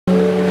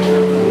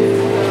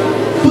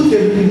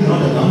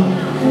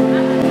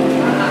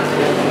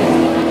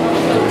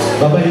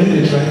Baba, you need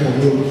to try for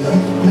me.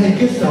 My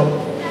kids out.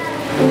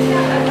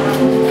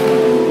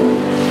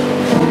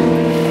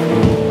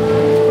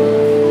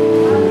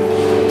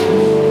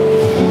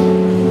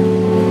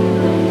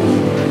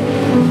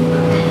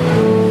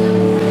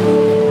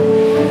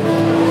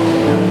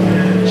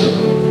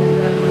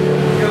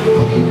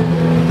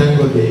 Thank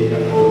God they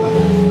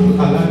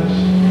allowed.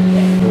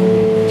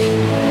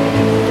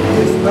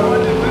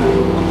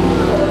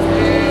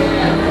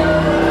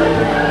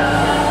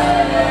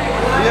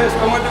 Yes,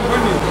 I want to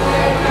phone you.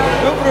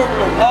 No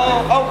problem.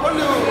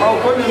 I'll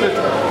call you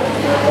later.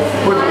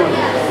 What do you want?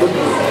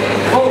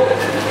 Oh,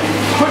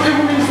 what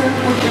evening, sir?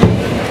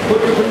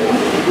 What evening?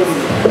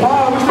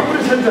 Mr.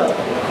 Presenter.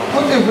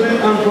 What evening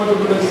and God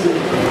bless you.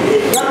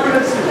 God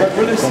bless you. God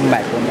bless you. Come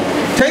back.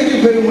 Thank you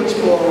very much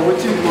for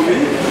waiting for me.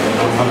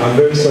 I'm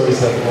very sorry,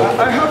 sir.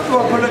 I have to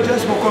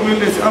apologize for coming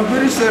late. I'm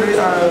very sorry.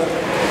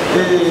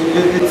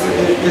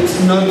 It's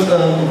not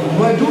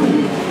my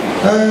doing.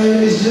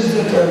 It's just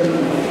that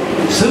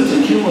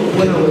something came up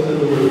when I was on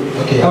the road.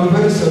 Okay. I'm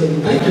very sorry.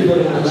 Thank you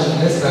very much.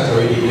 Let's start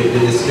already.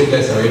 The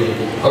speakers already.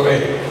 Okay.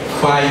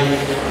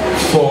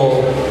 5,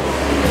 4,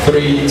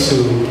 3,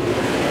 2.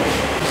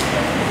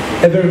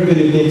 A very good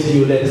evening to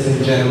you, ladies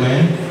and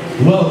gentlemen.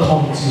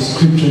 Welcome to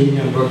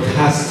Scripture and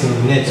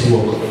Broadcasting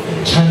Network,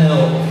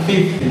 Channel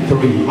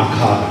 53,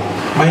 Accra.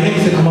 My name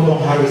is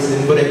Ekamabon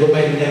Harrison, but I go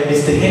by the name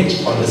Mr.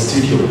 H on the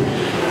studio.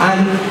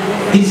 And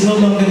it's no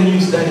longer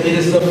news that it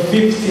is the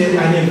 50th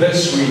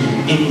anniversary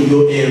in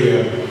your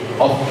area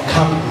of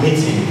camp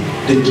meeting,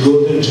 the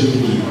Golden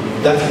Jubilee.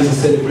 That is a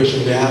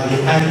celebration we're having.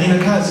 And in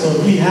Accra,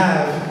 we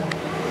have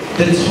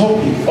the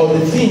topic or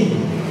the theme,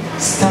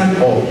 stand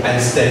up and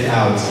stand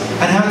out.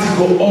 And I have to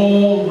go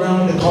all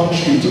around the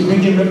country to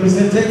bring in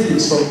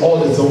representatives from all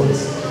the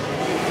zones.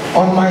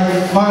 On my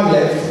far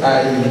left,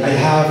 I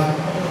have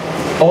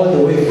all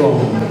the way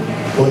from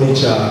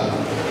Onitsha,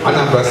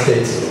 Anambra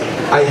State.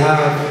 I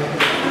have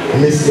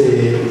Mr.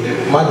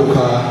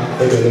 Maduka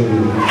Ebenebu.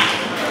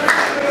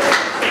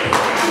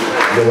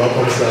 You're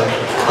welcome, sir.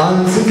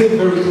 And sitting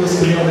very close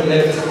to me on the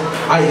left,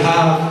 I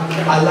have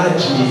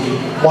Alaji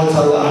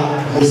Motala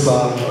Musa.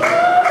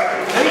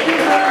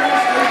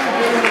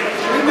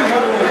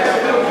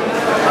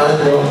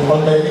 And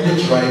on my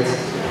immediate right,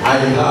 I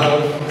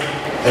have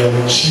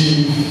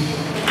Chief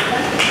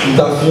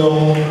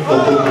Dafion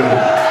Ogogo.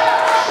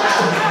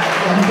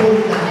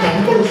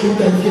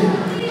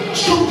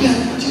 Stop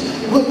that.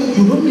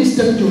 You don't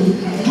listen to me.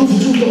 You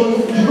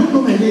don't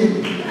know my name.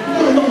 You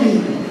don't know me.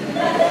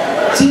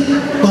 See,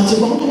 but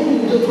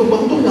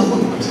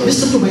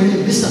listen to my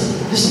name. Listen.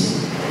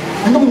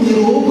 I know you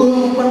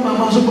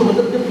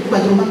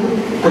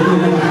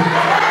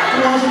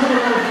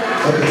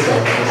Okay, sir.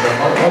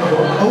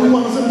 Are we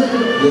one something?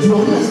 Yes, You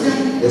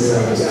understand? Yes,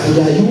 sir.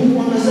 Yeah, you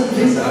understand?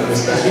 Yes, I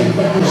understand.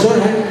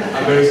 Sorry.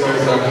 I'm very sorry,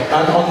 sir.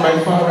 And on my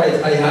far right,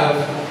 I have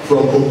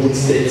from Ogun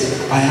State,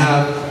 I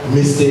have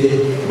Mr.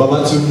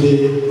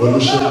 Babatunde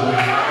Olusegun.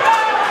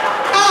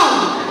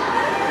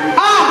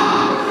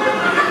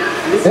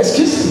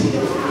 Excuse me.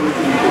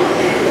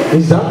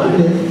 Is that my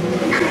name?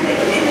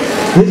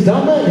 Is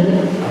that my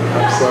name?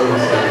 I'm sorry,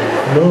 sir.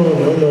 No.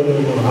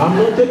 I'm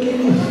not taking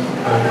it.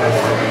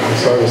 I'm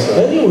sorry, sir.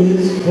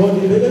 Anyways, for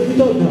the benefit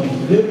of now,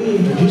 let me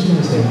introduce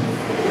myself.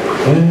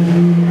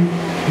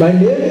 My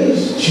name is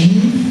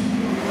Chief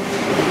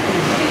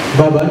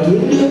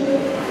Babatunde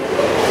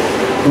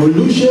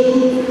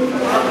Olusegun.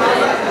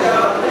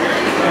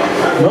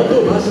 Not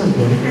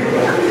Obasanjo.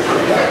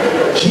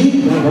 Chief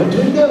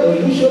Babatunde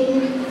Olusegun.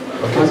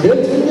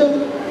 Adetunde.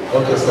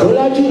 Okay, sir.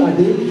 Olaji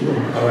Adetunde.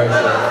 All right,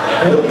 sir.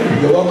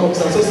 You're welcome,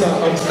 sir. So, sir,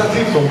 I'm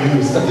starting from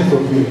you.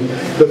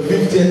 The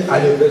 50th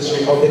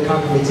anniversary of the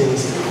camp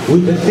meetings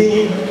with the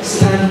theme,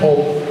 stand up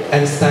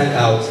and stand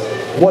out.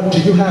 What do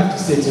you have to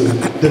say to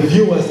the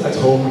viewers at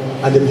home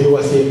and the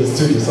viewers here in the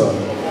studio, sir?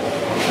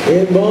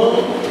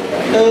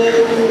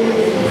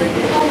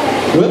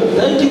 Well,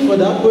 thank you for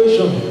that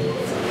question.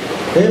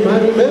 I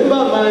remember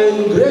my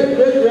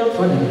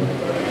great-great-grandfather.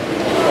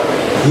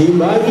 He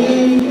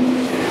married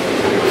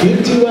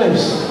 50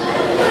 wives.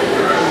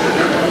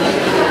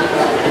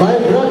 My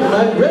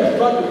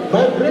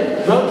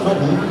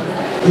great-grandfather,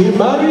 he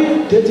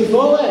married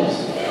 34 wives.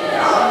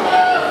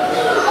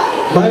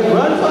 My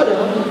grandfather,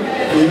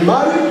 he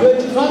married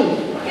 25.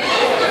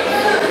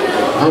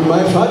 And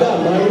my father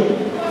married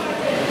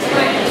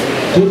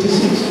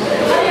 26.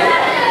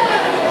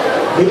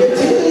 But the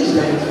thing is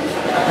that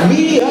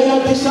me, I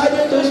have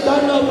decided to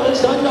stand up and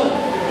stand up.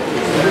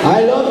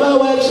 I love my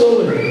wife so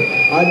well.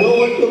 I don't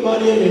want to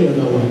marry any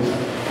other wife.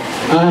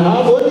 I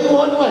have only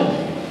one wife.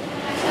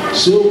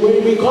 So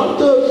when we come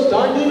to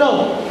standing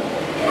up,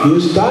 you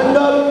stand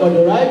up for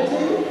the right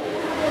thing,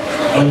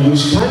 and you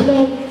stand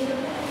up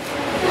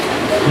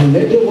and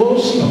let the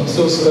world see.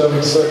 Sorry, sir.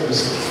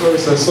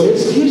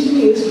 Excuse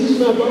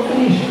me, I'm not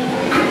finished.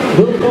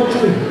 Don't touch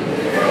me.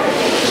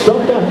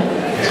 Stop that.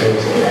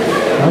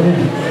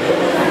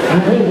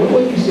 What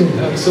were you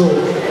saying? So,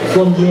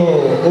 from your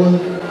own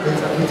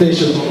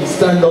interpretation,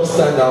 stand up,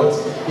 stand out,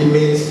 it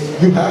means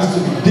you have to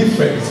be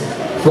different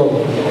From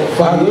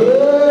family?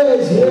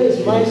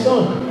 Yes, my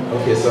son.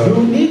 Okay, sir.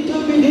 You need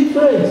to be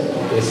different.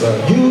 Okay, sir.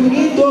 You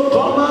need to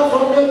come out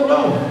from the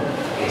ground.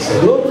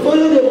 Sir. Don't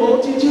follow the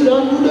multitude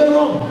and do the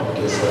wrong.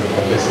 Okay, sir.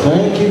 Okay, sir.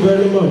 Thank you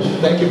very much.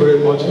 Thank you very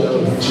much,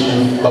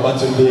 Chief Baba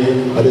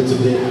today.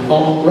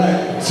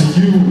 Right, to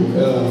you,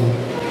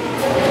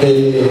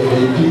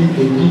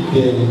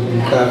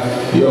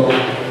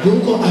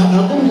 Don't go,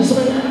 I'm going to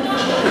say,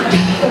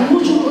 I'm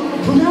not sure,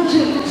 pronounce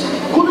it.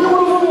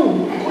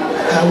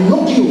 I will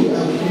knock you.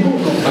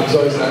 I'm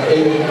sorry, sir.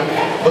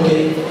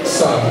 Okay,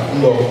 sir.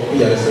 No,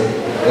 yes, sir.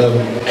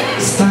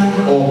 Stand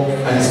up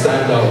and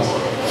stand out.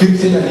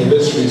 15th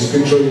anniversary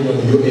scripture in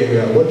your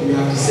area. What do you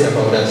have to say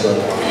about that, sir?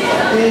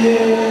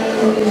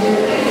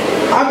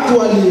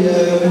 Actually,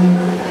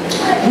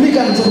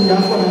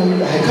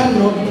 I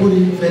cannot put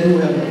it very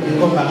well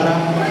because I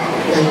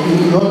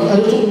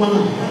don't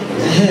want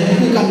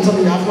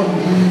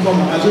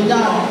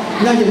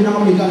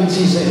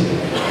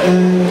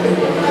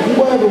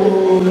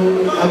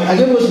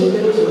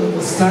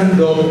stand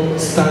up,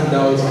 stand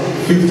out,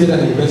 50th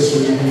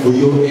anniversary for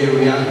your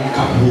area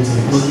camp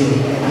meetings.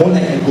 More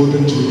like a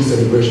golden jubilee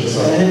celebration,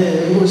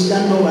 sir. You will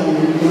stand up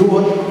and do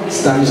what?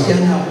 Stand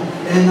up.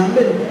 And I'm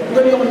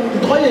very on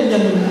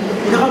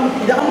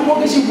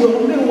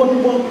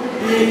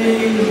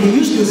he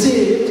used to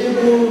say,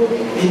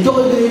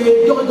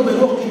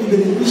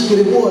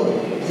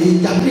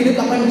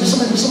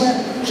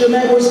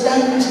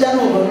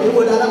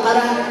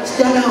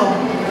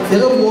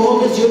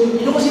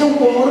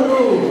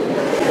 stand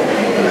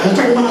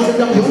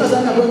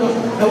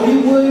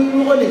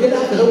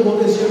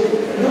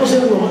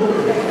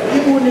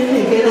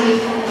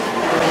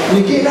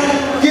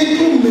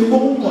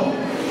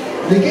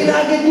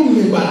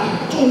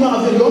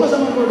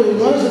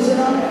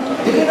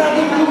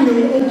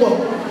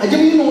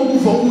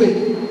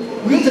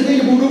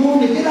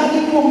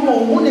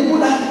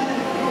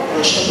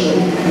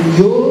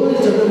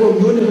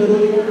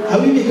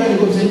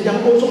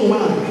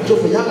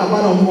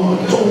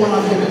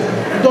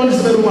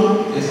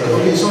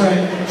okay, sorry.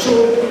 So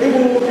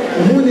people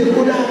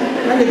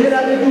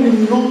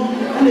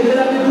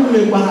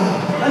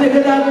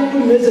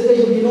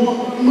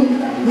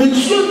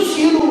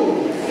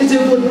it's a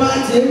good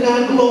party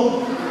and go.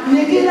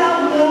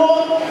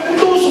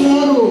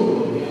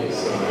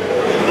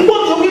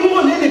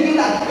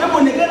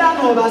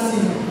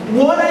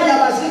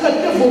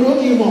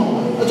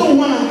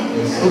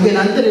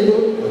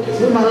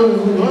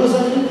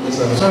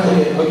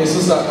 Okay, so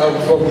sir,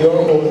 from your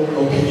own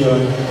opinion,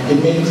 it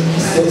means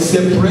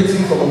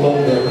separating from among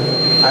them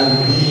and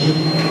be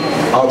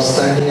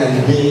outstanding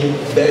and being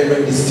very,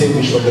 very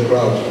distinguished from the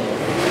crowd.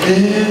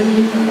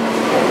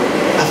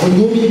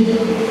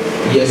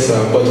 Yes,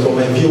 sir, but for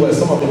my viewers,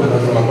 some of them are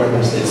not from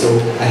Akwa State, so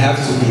I have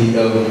to be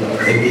a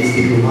bit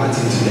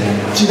diplomatic to them.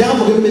 I'm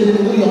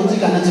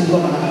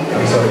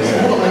sorry,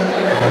 sir.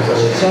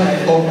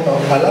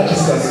 Alaji,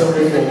 sir,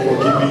 sorry for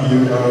giving you.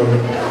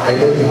 I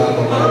know you have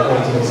an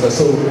appointment, sir.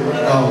 So,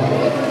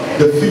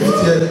 the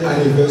 50th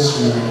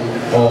anniversary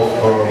of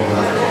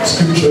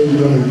Scripture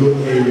Union in your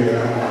area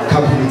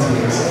camp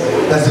meetings,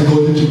 that's the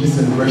Golden Jubilee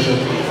celebration.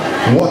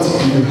 What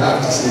do you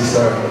have to say,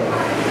 sir?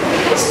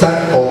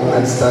 Stand up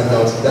and stand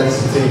out. That's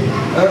the thing.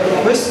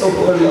 First of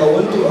all, I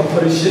want to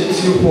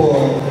appreciate you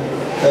for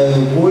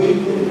going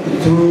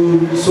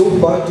through so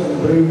far to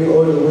bring me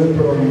all the way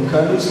from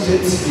Kano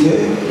State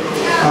here.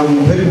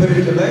 I'm very,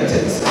 very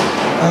delighted.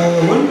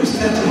 I want to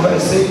start by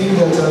saying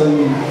that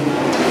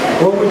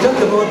when we talk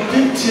about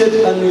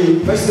 50th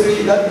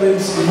anniversary, that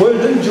means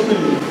Golden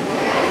Jubilee.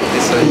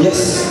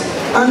 Yes.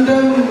 And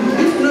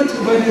if not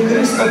by the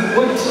grace of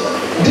God,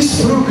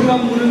 this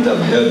program wouldn't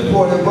have held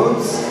for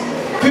about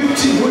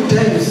 50 good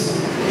times,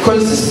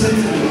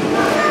 consistently,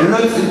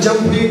 not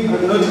jumping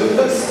and not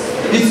that's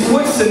it's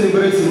worth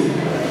celebrating.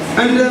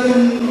 And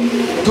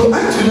to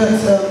add to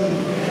that,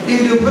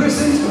 in the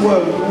present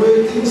world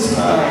where things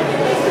are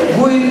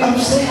going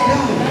upside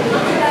down,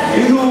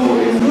 you know,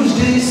 in those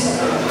days,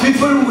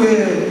 people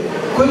were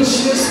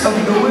conscious of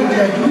the way they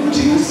are doing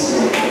things.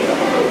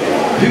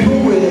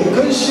 People were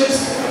conscious,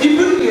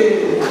 even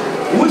the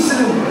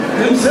Muslims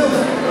themselves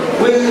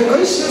were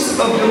conscious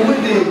of the way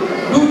they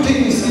do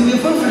things in the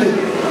family.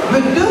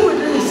 But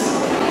nowadays,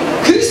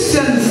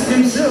 Christians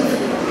themselves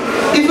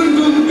even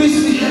do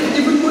misbehave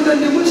even more than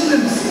the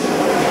Muslims.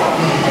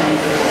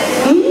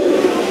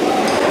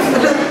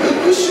 That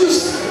issues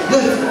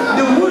that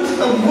the word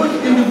of God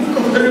in the book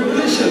of the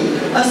Revelation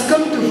has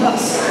come to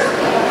pass.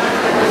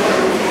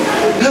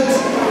 That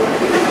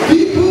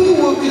people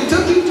will be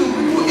talking to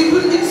people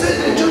even inside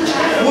the church,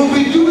 will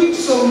be doing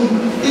some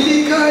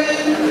illegal,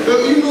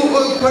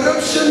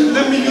 corruption.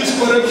 Let me use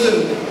corruption.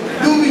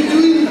 They will be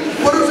doing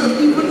corruption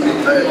even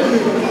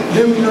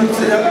they will not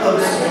say that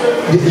out.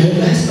 The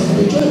headlines of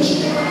the church.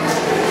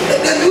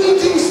 They are doing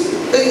things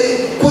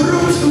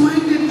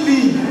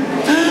corrupt-mindedly,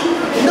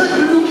 not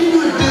looking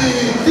at the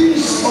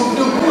things of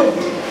the God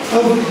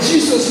of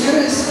Jesus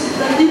Christ.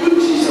 That even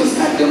Jesus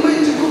had the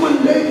mind to come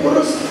and die for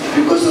us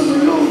because of the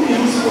love he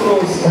has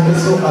for us. Okay,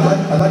 so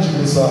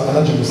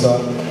Alhaji Musa,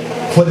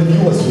 for the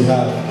viewers we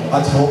have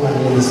at home and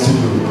in the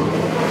studio,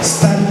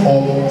 stand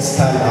up,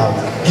 stand out,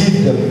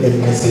 give them a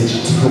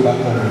message to go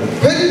back home.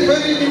 Very,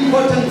 very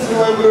important,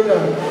 my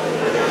brother.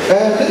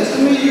 Let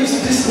me use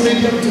this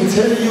medium to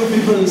tell you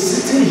people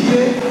sitting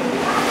here,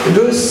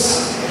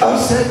 those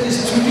outside the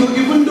studio,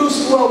 even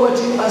those who are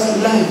watching us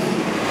live,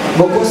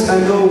 because I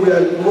know we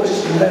are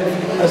watching live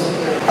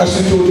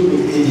as we told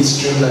you in the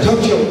stream live.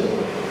 Don't you?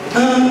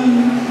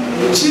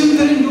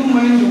 Children don't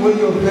mind the way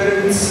your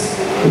parents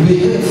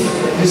behave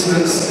these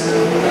days.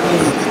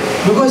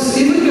 Because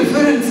even the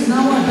parents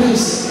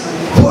nowadays,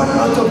 born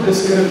out of the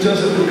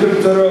scriptures of the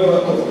scripture,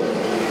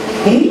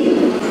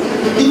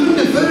 even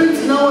the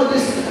parents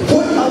nowadays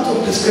born out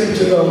of the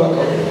scripture of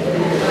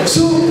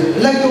So,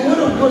 like the word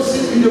of God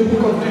says in the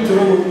book of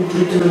Deuteronomy,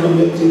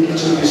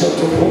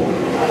 chapter 4,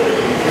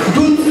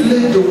 don't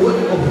let the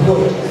word of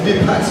God be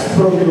passed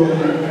from your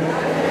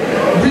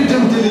mouth. Read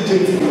them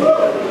diligently.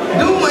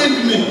 Don't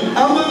mind me.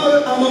 I'm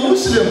a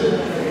Muslim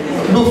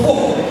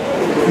before.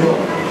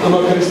 I'm a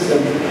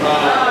Christian.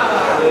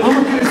 I'm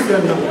a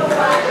Christian now.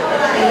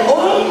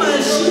 All my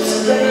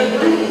shifts that I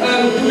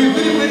do to be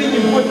very, very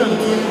important.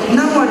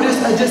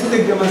 Nowadays, I just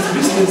take them as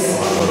business.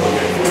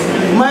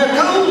 My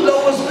account that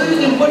was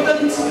very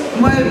important,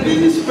 my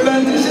business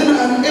plantation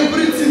and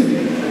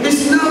everything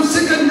is now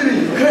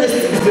secondary. Christ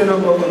is the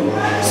number one.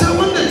 So I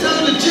want to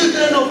tell the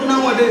children of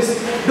nowadays,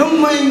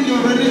 don't mind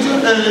your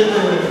religion and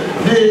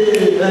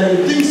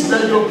the things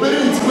that your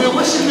parents were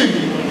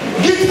worshiping.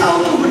 Get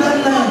out of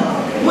that land.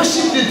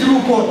 Worship the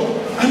true God.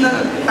 And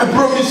I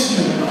promise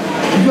you,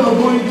 you are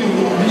going to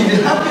be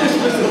the happiest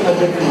person at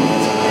the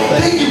moment.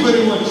 Thank you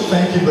very much.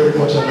 Thank you very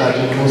much,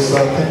 Alhaji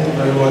Musa. Thank you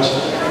very much.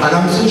 And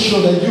I'm so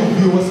sure that you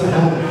viewers at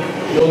home,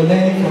 you're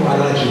learning from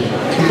Alhaji.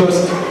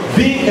 Because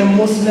being a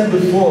Muslim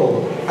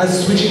before and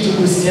switching to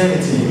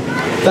Christianity,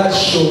 that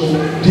showed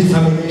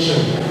determination.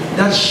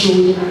 That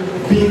showed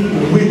being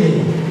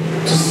willing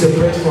to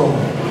separate from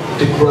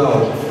the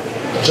crowd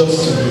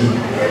just to be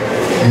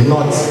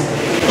not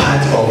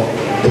part of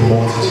the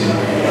multitude,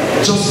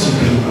 just to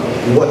be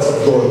what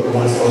God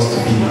wants us to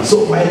be.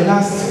 So my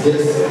last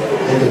guest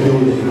in the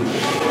building,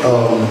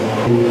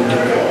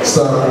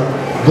 Sir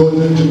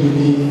Golden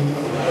Jubilee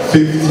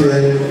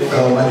 50th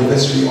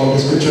anniversary of the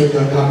Spiritual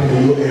Young Camp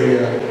in your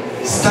area.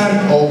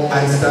 Stand up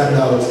and stand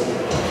out.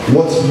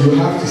 What do you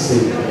have to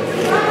say?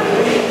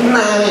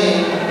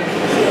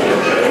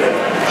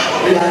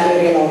 We are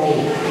very lucky.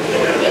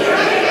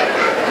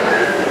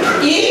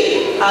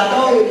 If I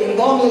thought you didn't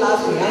call me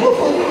last week, I go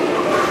for you.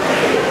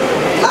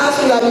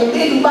 Last week I been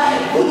in Dubai,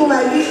 go do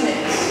my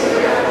business.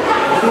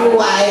 You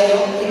are a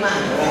lucky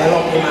man,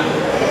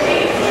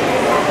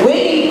 When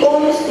it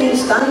comes to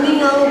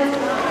standing out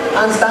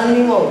and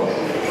standing up,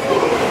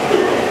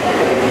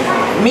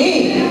 me,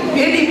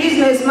 be the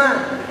businessman,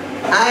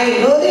 I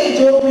know they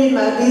joke with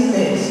my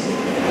business.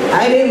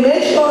 I dey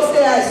make sure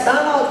say I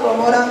stand out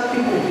from other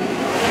people.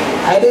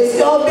 I dey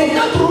sell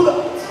better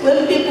products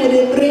when people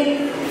they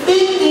bring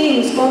big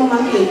things from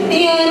market.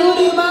 Me I know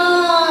they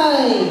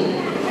buy.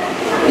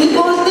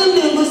 Because them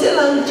they go sell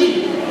and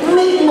cheap,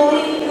 make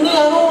money. Me I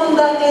don't want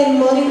that kind of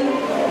money.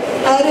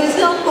 I dey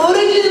sell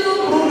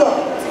original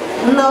products.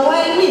 Now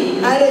why me?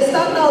 I dey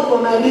stand out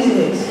for my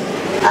business.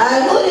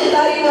 I know they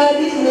carry my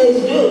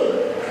business joke.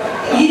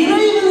 You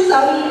don't even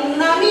sabi,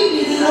 Nami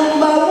be the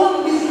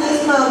 #1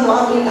 businessman for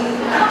Africa.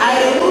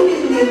 I do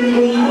business with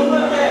you.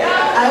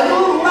 I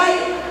go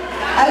right.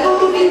 I go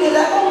to business.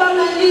 I come back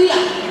Nigeria.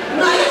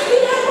 No, I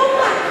still come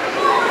back.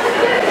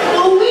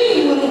 So we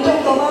will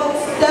talk about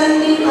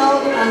standing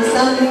out and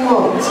standing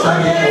up.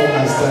 Standing out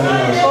and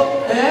standing out. So,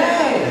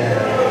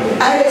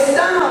 I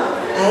stand out.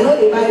 I know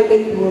they buy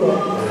big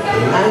product.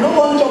 I know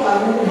one job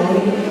I make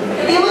money.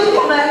 Even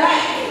for my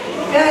life,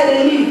 where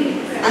they live.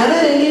 I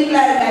know they live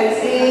like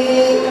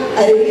say,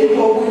 I live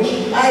for bush,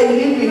 I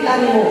live with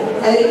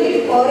animals, I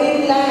live for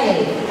in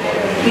life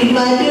with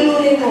my fellow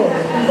neighbors.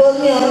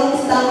 Because me, I don't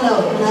stand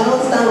out, and I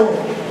don't stand up.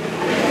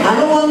 I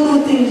don't want to do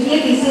things.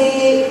 Maybe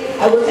say,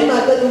 I go see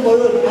my cousin for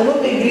road, I don't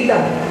pay greeter.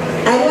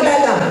 I know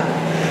that.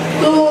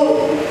 So,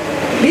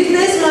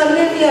 businessman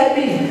make me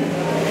happy.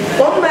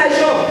 Come my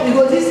shop, you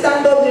go this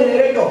stand-up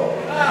generator,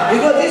 you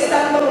go this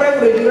stand-up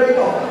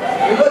refrigerator,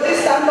 you go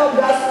this stand-up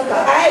gas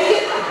cooker.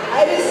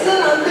 I listen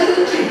and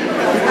very cheap.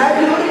 I'm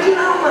the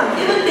original man.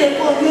 Even they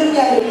go give me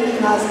a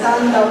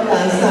stand up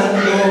and stand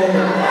up.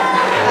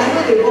 I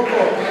know they go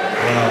for.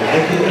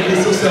 Okay,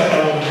 so sir,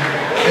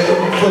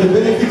 for the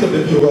benefit of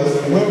the viewers,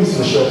 where is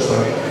your shop,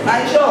 sir?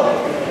 My shop?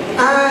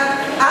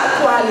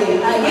 Actually,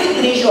 I get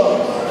 3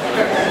 shops.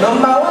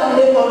 Number 1,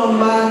 they go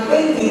number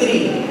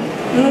 23.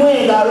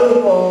 Road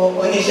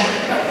for Onisha.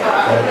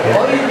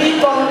 Or you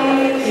become,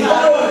 if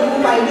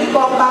I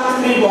become Bank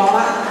Street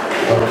Guava.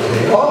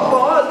 Or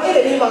for us, they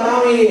live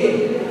around here.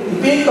 You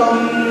become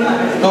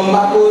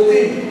number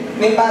 14,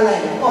 Nepal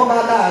line,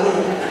 over that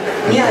road.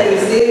 Me, I will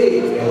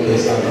stay.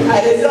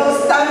 I will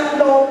just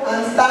stand up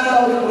and stand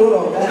up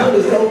product. I know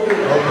the stuff. Okay.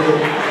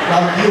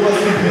 Now, viewers,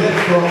 we heard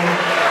from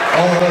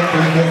all of the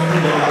guests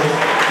in the house.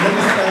 Let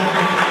me stand.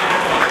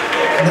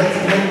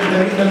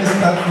 Let me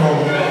start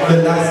from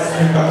the last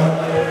speaker.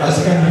 As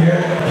you can hear,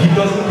 he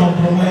doesn't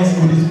compromise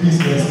with his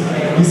business.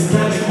 He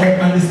stands up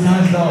and he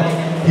stands out.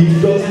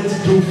 He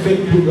doesn't do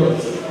fake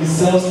products. He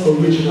sells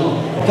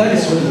original. That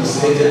is what is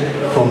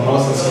expected from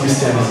us as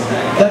Christians.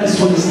 That is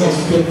what is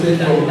expected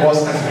from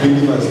us as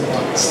believers.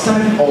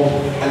 Stand up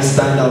and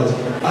stand out.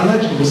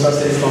 Alhaji Musa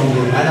said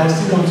something, and I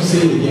still want to say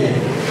it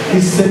again. He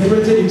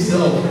separated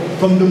himself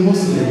from the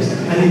Muslims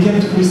and he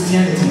came to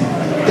Christianity.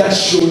 That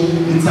showed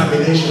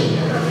determination.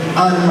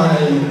 And my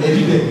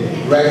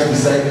evidence right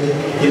beside me,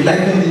 he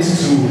likened it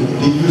to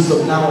the use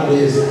of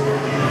nowadays.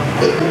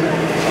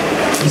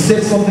 He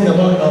said something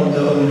about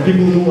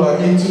people who are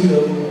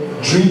into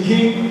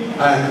drinking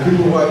and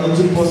people who are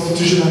into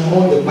prostitution and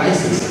all the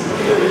vices.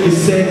 He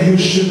said you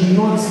should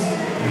not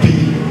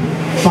be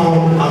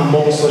found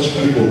among such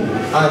people.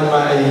 And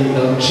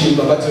my chief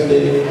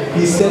Babatunde,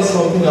 he said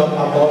something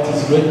about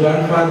his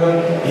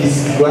great-grandfather,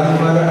 his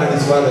grandfather and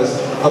his fathers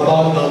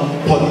about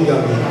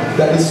polygamy,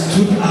 that he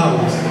stood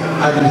out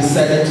and he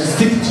decided to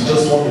stick to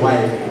just one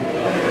wife.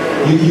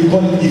 You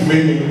call it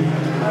Ifemi.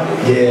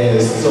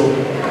 Yes, so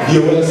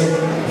viewers,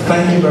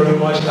 thank you very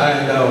much.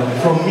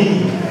 And from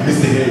me,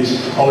 Mr.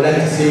 H, I would like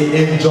to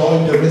say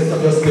enjoy the rest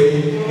of your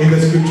stay in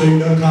the Scripture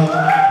Union camp.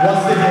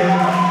 Once again,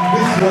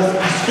 this was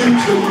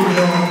Scripture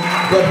Union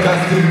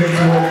Broadcasting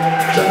Network,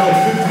 Channel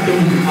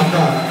 53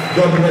 Accra.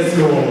 God bless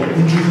you all.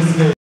 In Jesus' name.